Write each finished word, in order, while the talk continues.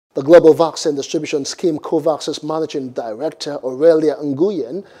The Global Vaccine Distribution Scheme COVAX's Managing Director Aurelia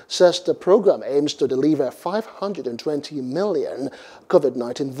Nguyen says the program aims to deliver 520 million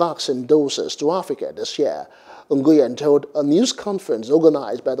COVID-19 vaccine doses to Africa this year. Nguyen told a news conference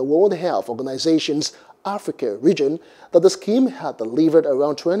organized by the World Health Organization's Africa region that the scheme had delivered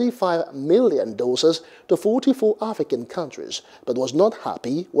around 25 million doses to 44 African countries, but was not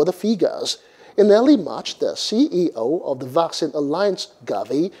happy with the figures. In early March, the CEO of the Vaccine Alliance,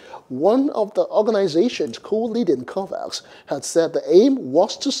 Gavi, one of the organizations co-leading COVAX, had said the aim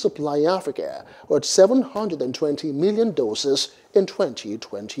was to supply Africa with 720 million doses in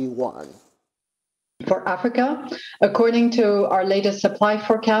 2021. For Africa, according to our latest supply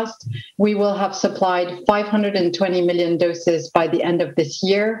forecast, we will have supplied 520 million doses by the end of this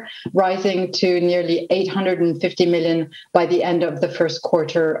year, rising to nearly 850 million by the end of the first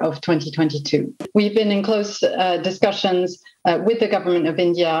quarter of 2022. We've been in close discussions with the government of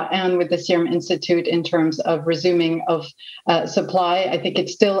India and with the Serum Institute in terms of resuming of supply. I think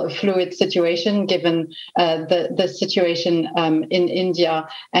it's still a fluid situation given the situation in India,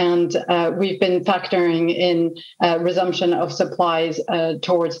 and we've been factoring in resumption of supplies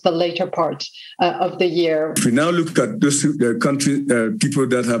towards the later part of the year. If we now look at those country people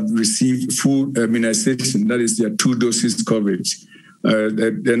that have received full immunization, that is their 2 doses coverage,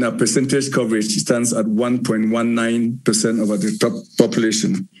 then our percentage coverage stands at 1.19% of the top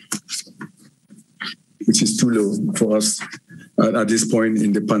population, which is too low for us at this point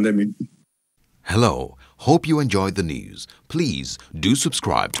in the pandemic. Hello, hope you enjoyed the news. Please do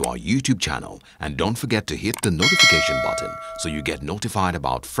subscribe to our YouTube channel and don't forget to hit the notification button so you get notified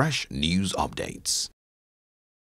about fresh news updates.